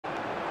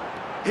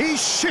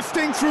He's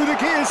shifting through the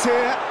gears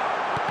here.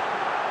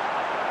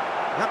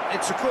 Yep,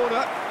 it's a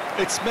corner.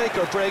 It's make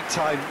or break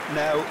time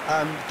now,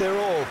 and they're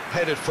all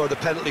headed for the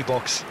penalty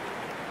box.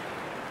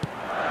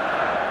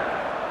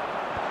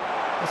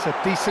 That's a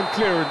decent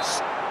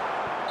clearance.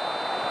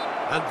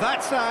 And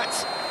that's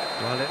that.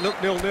 Well, it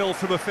looked 0-0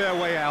 from a fair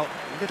way out.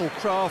 Little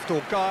craft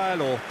or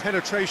guile or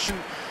penetration.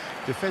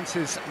 Defence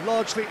is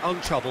largely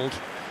untroubled.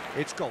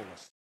 It's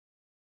goalless.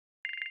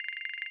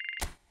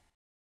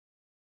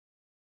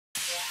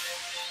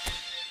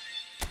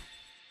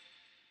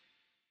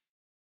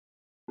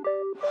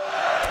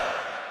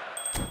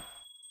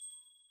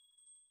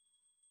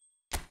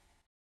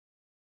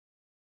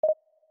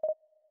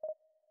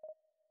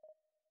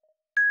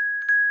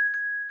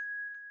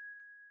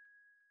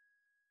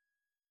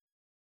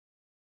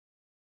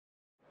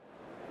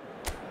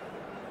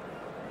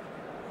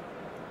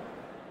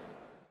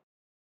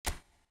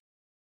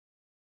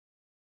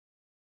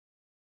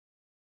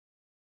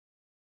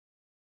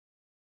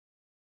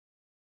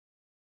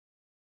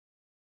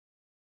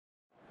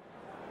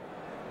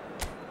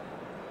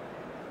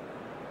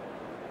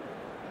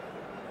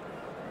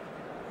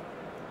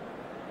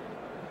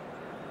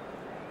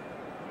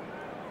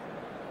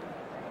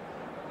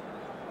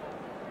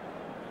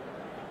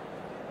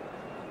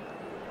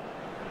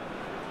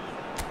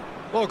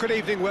 Well, good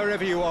evening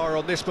wherever you are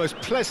on this most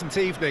pleasant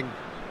evening.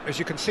 As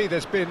you can see,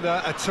 there's been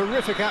a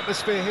terrific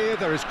atmosphere here.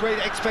 There is great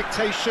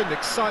expectation,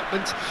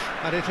 excitement,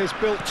 and it has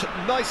built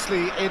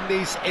nicely in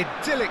these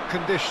idyllic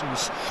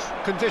conditions.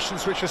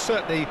 Conditions which are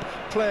certainly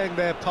playing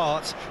their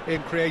part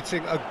in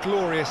creating a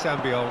glorious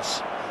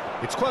ambience.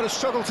 It's quite a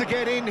struggle to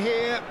get in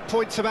here,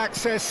 points of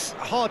access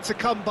hard to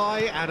come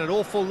by, and an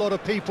awful lot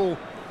of people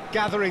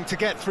gathering to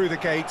get through the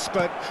gates,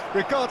 but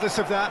regardless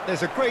of that,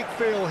 there's a great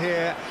feel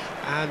here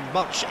and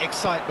much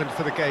excitement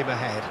for the game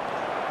ahead.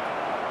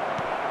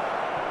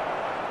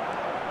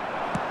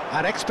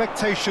 And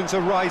expectations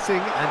are rising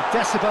and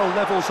decibel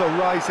levels are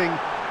rising.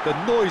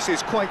 The noise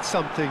is quite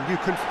something. You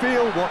can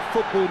feel what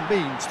football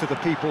means to the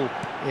people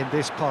in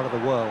this part of the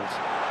world.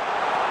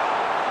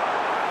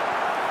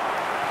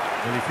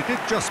 And if you did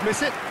just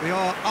miss it, we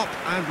are up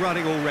and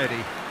running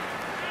already.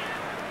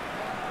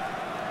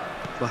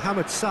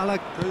 Mohamed Salah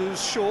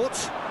goes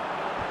short,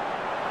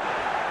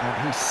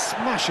 and he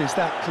smashes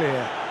that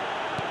clear.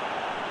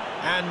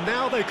 And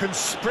now they can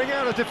spring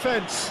out of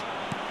defence.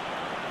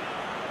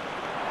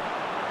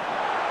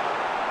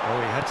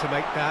 Oh, he had to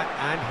make that,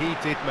 and he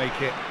did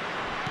make it.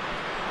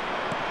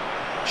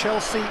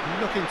 Chelsea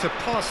looking to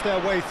pass their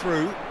way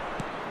through.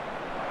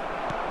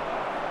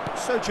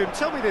 So, Jim,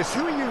 tell me this,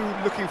 who are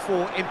you looking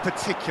for in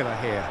particular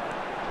here?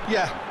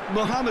 Yeah,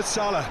 Mohamed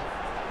Salah.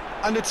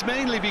 And it's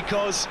mainly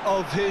because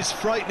of his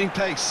frightening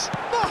pace.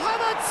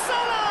 Mohamed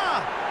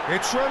Salah!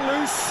 It's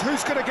run loose,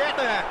 who's going to get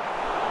there?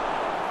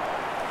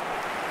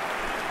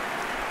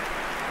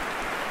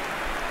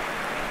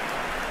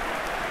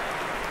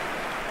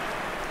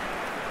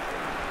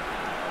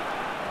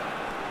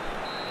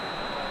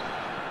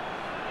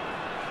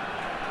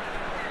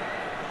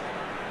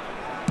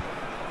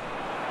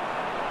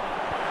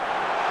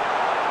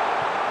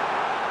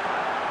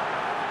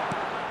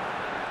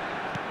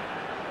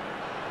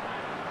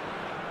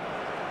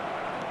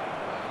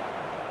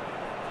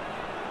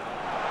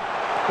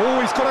 Oh,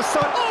 he's got a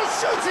son. Oh,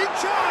 shooting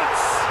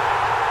chance!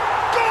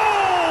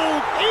 Goal!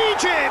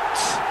 Egypt!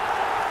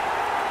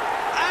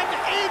 And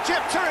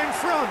Egypt are in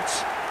front.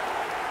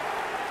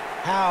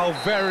 How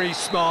very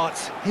smart.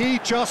 He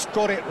just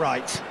got it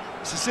right.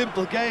 It's a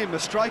simple game. A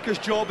striker's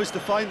job is to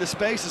find the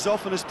space as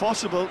often as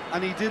possible,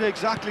 and he did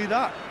exactly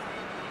that.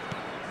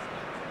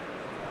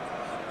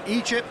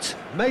 Egypt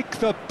make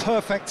the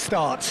perfect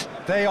start.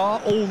 They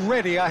are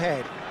already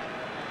ahead.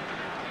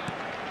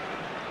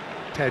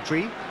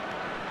 Pedri.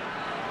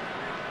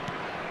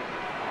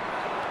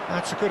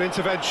 That's a good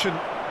intervention.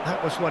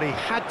 That was what he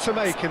had to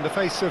make in the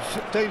face of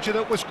danger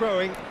that was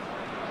growing.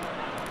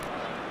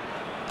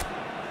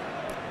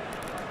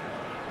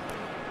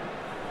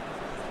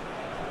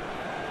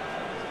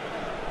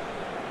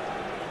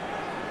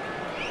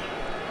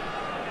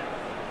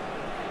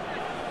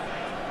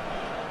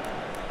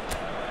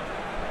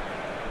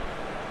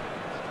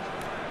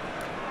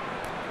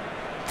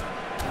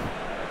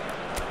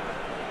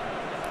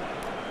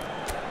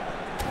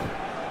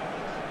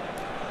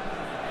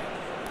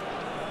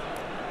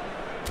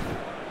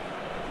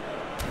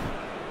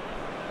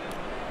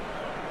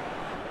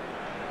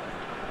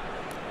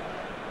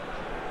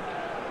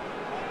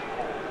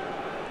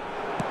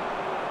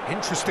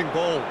 Interesting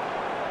ball.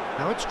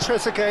 Now it's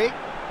Trezeguet.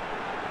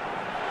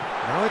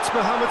 Now it's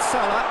Mohamed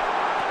Salah.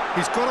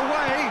 He's got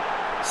away.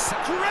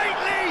 Great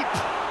leap!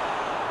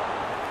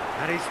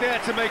 And he's there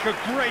to make a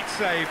great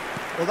save.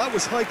 Well, that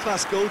was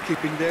high-class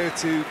goalkeeping there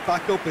to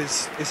back up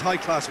his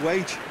high-class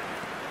wage.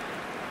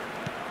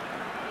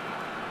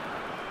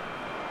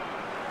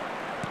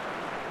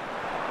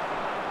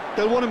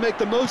 They'll want to make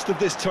the most of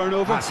this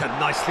turnover. That's a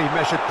nicely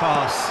measured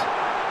pass.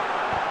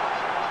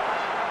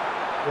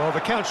 Well,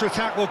 the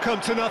counter-attack will come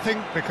to nothing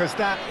because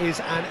that is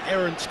an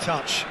errant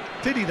touch.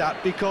 Pity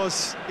that,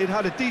 because it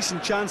had a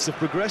decent chance of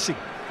progressing.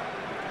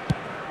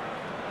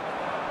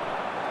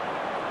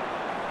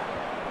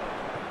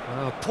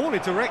 Poorly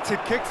directed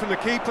kick from the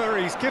keeper,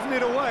 he's given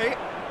it away.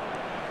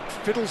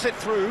 Fiddles it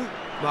through,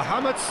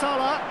 Mohamed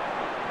Salah.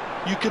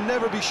 You can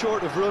never be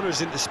short of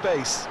runners into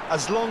space,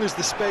 as long as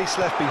the space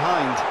left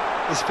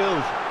behind is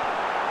filled.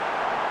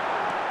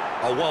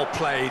 Oh, well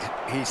played,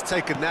 he's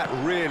taken that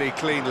really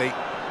cleanly.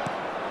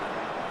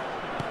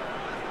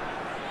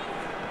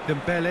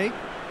 Dembele.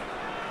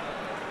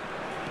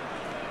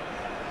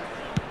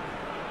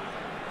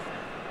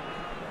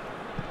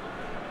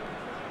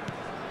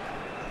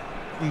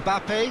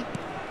 Mbappe.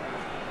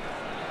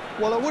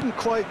 Well, I wouldn't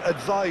quite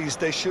advise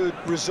they should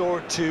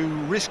resort to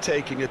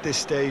risk-taking at this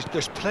stage.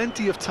 There's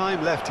plenty of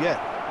time left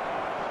yet.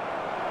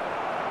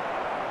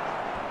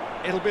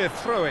 It'll be a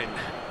throw-in.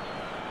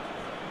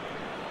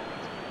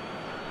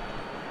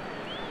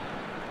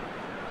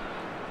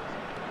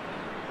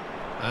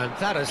 And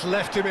that has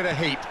left him in a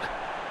heap.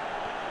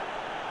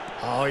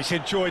 Oh, he's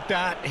enjoyed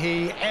that.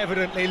 He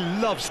evidently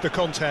loves the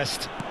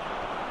contest.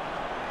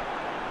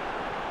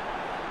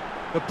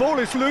 The ball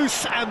is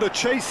loose and the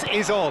chase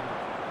is on.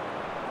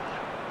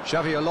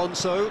 Xavi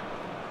Alonso.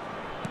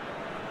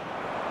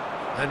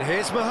 And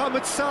here's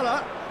Mohamed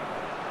Salah.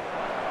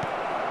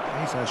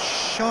 He's a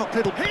sharp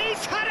little...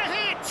 He's had a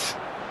hit!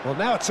 Well,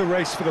 now it's a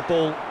race for the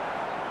ball.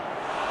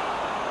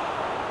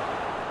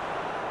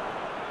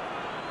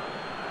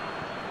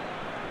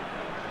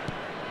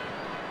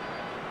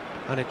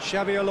 And it's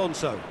Xavi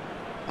Alonso.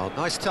 Oh,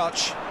 nice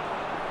touch.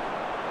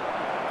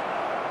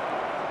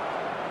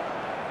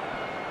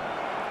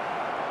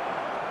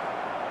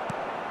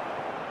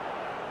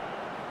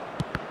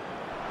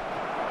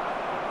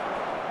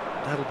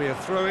 That'll be a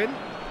throw-in.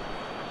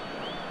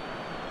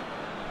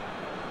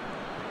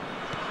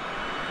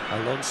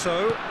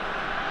 Alonso.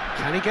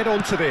 Can he get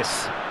onto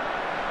this?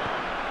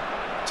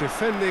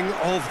 Defending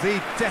of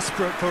the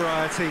desperate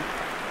variety.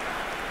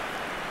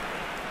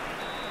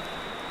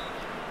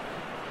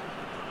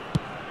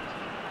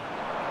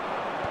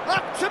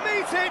 Up to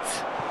meet it!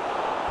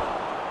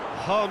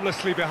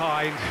 Harmlessly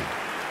behind.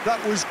 That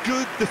was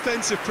good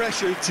defensive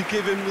pressure to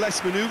give him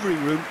less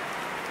manoeuvring room.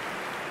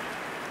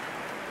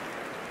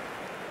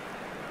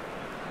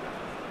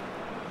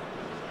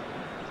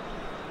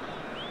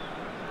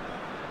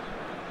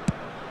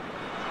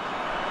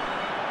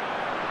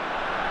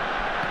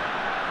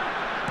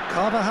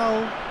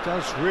 Carvajal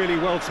does really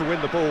well to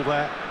win the ball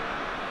there.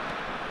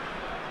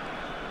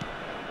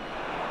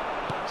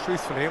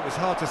 Truthfully, it was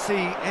hard to see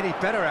any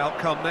better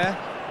outcome there.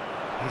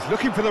 He's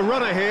looking for the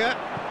runner here.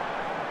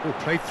 Oh,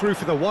 played through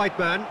for the wide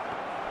man.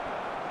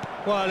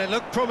 Well, it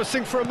looked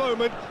promising for a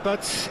moment,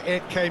 but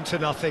it came to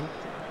nothing.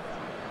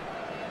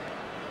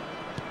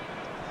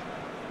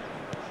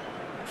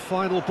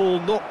 Final ball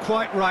not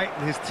quite right,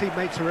 and his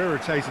teammates are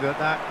irritated at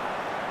that.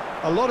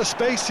 A lot of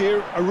space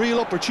here, a real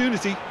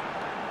opportunity.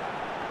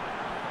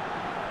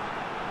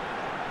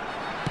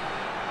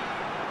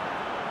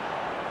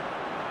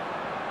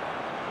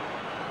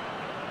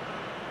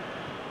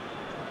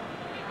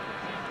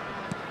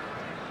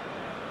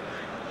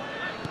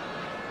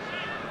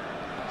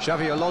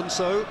 Xavi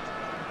Alonso.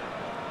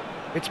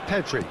 It's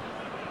Pedri.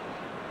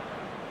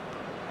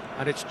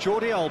 And it's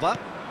Jordi Alba.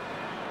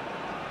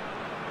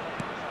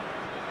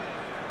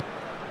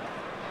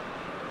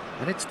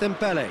 And it's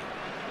Dembele.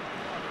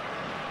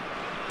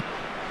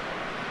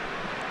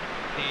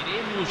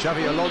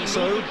 Xavi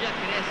Alonso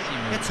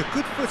gets a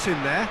good foot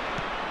in there.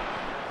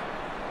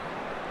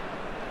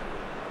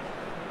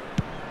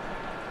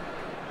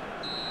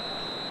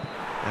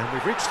 And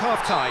we've reached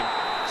half-time.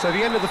 So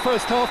the end of the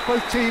first half,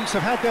 both teams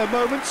have had their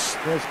moments.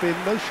 There's been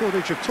no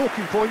shortage of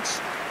talking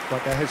points,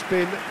 but there has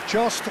been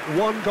just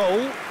one goal,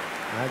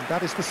 and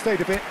that is the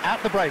state of it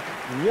at the break.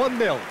 1-0.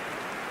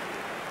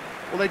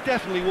 Well, they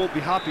definitely won't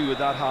be happy with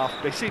that half.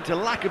 They seem to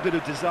lack a bit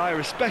of desire,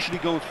 especially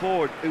going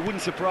forward. It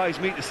wouldn't surprise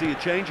me to see a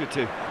change or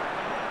two.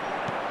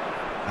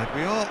 And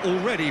we are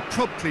already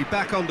promptly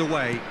back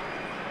underway.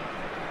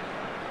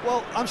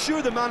 Well, I'm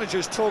sure the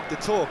managers talk the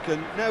talk,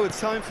 and now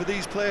it's time for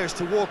these players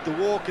to walk the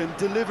walk and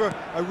deliver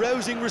a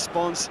rousing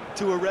response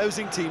to a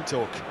rousing team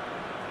talk.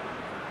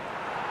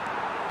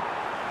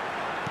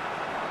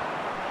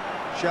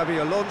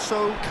 Xavi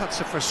Alonso cuts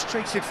a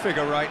frustrated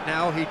figure right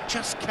now. He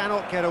just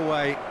cannot get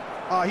away.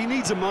 He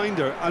needs a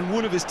minder, and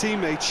one of his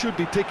teammates should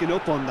be picking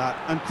up on that,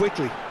 and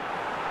quickly.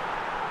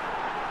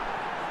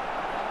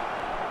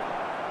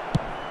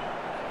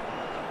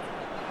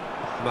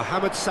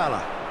 Mohamed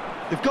Salah.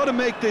 They've got to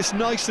make this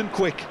nice and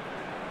quick.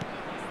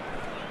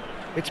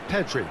 It's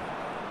Pedri.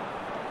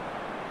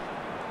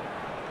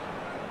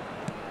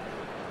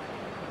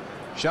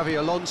 Xavi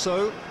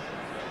Alonso.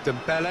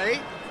 Dembele.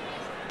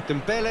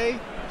 Dembele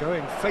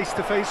going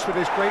face-to-face with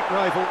his great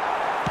rival.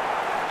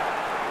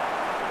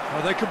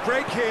 Oh, they could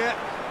break here.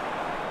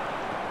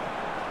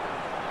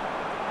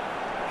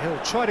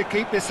 He'll try to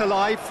keep this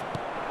alive.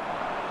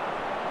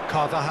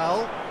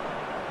 Carvajal.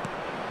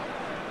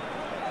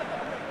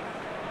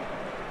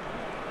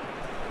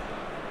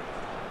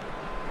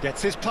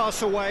 Gets his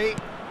pass away.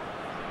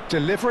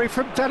 Delivery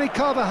from Dani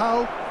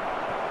Carvajal.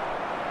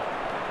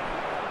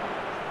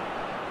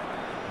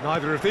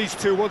 Neither of these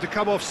two want to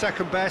come off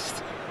second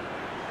best.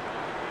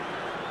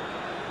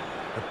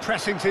 The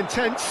pressing's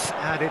intense,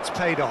 and it's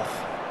paid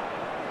off.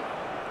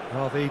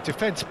 Well, the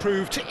defence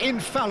proved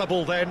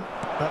infallible then,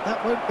 but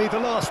that won't be the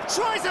last.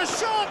 Tries a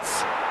shot!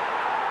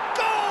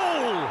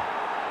 Goal!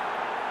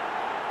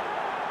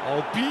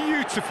 Oh,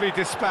 beautifully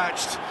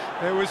dispatched.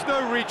 There was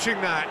no reaching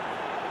that.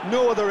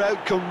 No other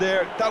outcome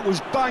there. That was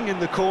bang in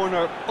the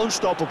corner,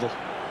 unstoppable.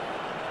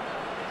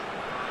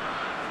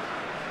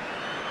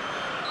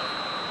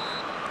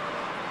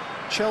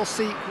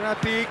 Chelsea grab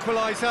the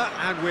equaliser,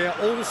 and we're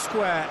all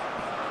square.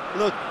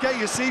 Look, get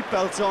your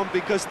seatbelts on,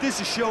 because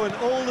this is showing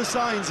all the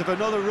signs of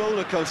another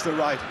roller coaster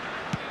ride.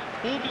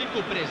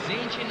 Público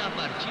presente na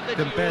partida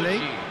de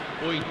Dembele.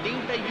 hoje.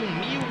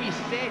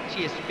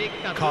 81.007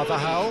 espectadores.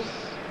 Carvajal.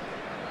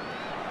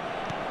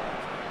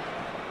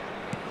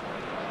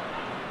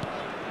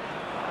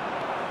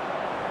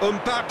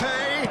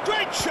 Mbappe.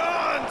 Great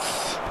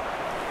chance!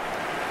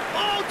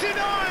 Oh,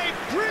 denied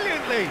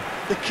brilliantly.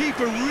 The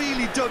keeper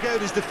really dug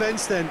out his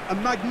defence then. A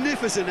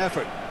magnificent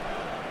effort.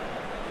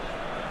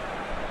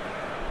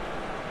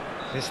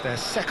 It's their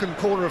second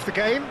corner of the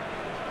game.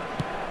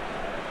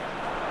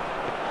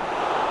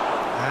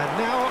 And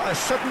now a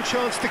sudden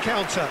chance to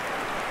counter.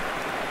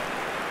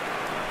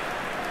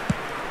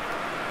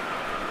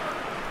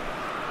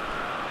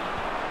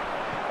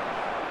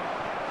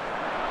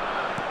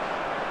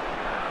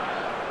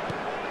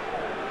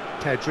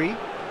 Pedri.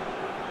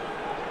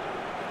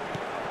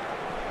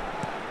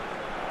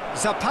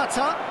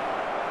 Zapata.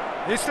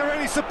 Is there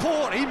any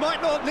support? He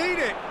might not need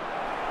it.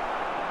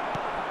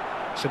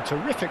 Some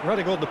terrific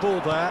running on the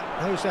ball there.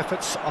 Those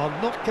efforts are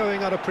not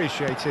going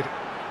unappreciated.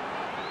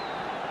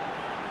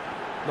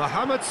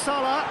 Mohamed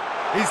Salah,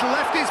 he's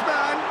left his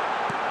man.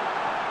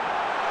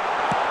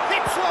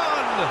 Hits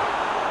one!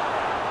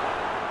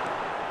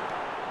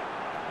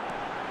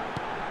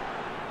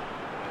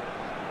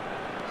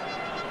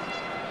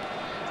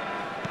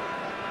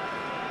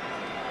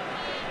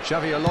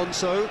 Xavi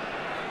Alonso.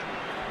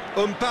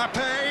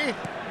 Mbappe.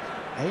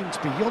 Aimed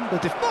beyond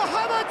the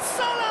Mohamed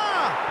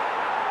Salah!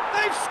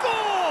 They've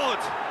scored!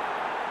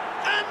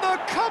 And the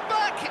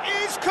comeback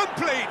is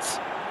complete!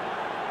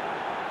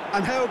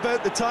 And how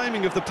about the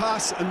timing of the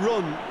pass and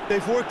run?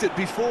 They've worked it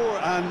before,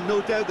 and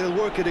no doubt they'll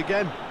work it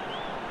again.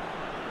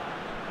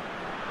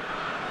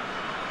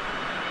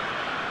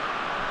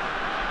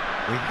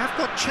 We have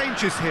got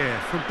changes here,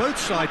 from both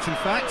sides in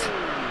fact.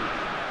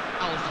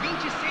 Aos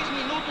 26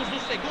 minutos do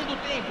segundo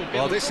tempo.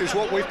 Well, this is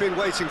what we've been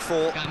waiting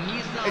for.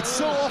 Camisa It's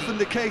so 11. often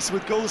the case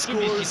with goal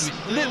scorers,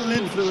 little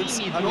influence,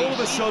 and all of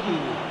a sudden,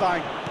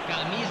 bang.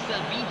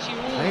 Camisa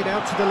 21. Played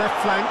out to the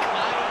left flank.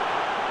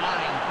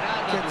 Para a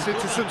entrada Gets do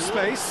into some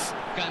jogador. space.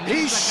 Camisa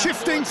He's 14.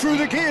 shifting through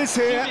the gears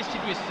here.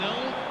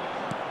 Substituição.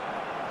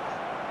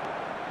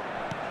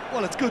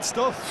 Well, it's good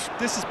stuff.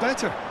 This is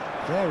better.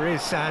 There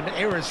is an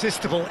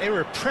irresistible,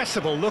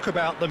 irrepressible look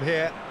about them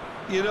here.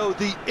 You know,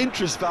 the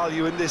interest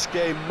value in this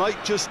game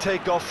might just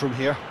take off from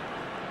here.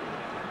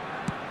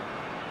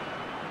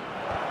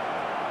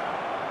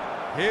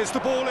 Here's the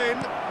ball in.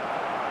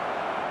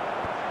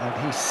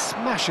 And he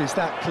smashes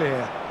that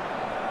clear.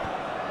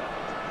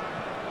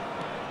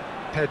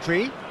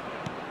 Pedri.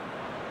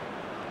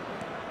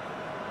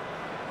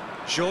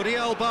 Jordi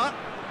Alba.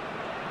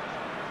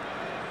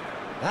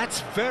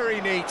 That's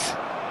very neat.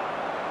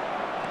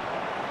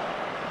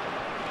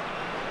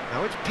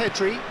 Now it's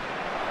Pedri.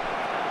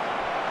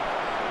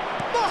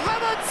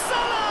 Mohamed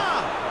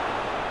Salah!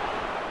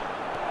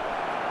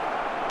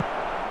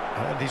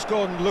 And he's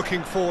gone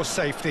looking for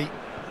safety.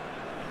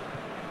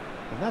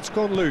 And that's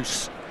gone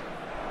loose.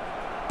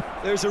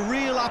 There's a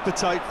real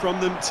appetite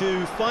from them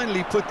to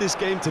finally put this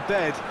game to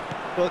bed,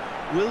 but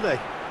will they?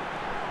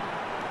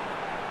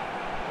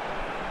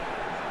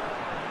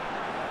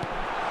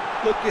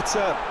 Look, it's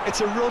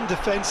a run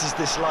defence is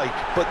dislike,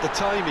 but the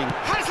timing...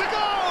 Has a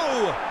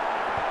go!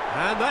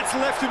 And that's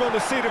left him on the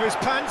seat of his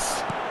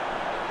pants.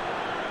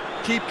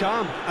 Keep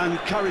calm and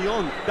carry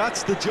on.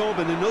 That's the job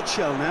in a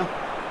nutshell now.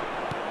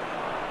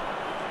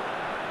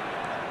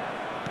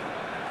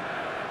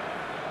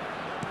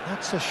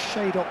 That's a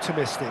shade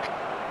optimistic.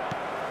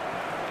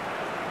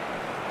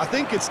 I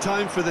think it's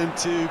time for them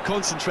to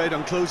concentrate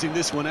on closing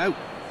this one out.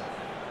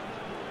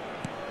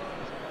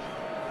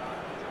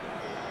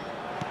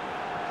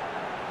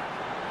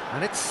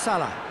 And it's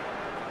Salah.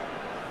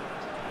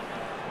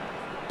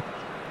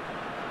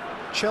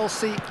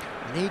 Chelsea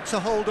need to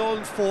hold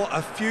on for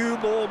a few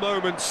more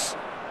moments.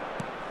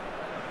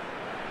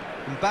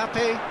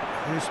 Mbappe,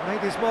 who's made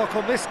his mark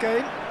on this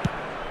game.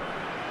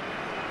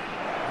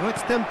 Oh,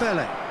 it's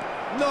Dembele.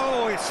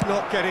 No, it's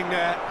not getting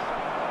there.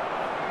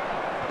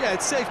 Yeah,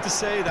 it's safe to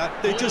say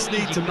that they just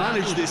need to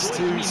manage this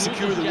to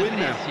secure the win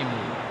now.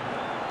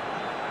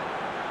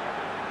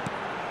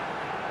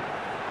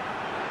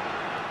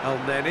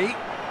 El-Neni.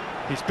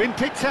 He's been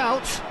picked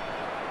out.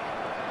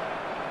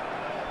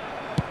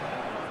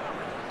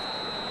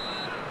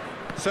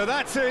 So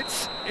that's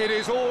it. It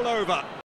is all over.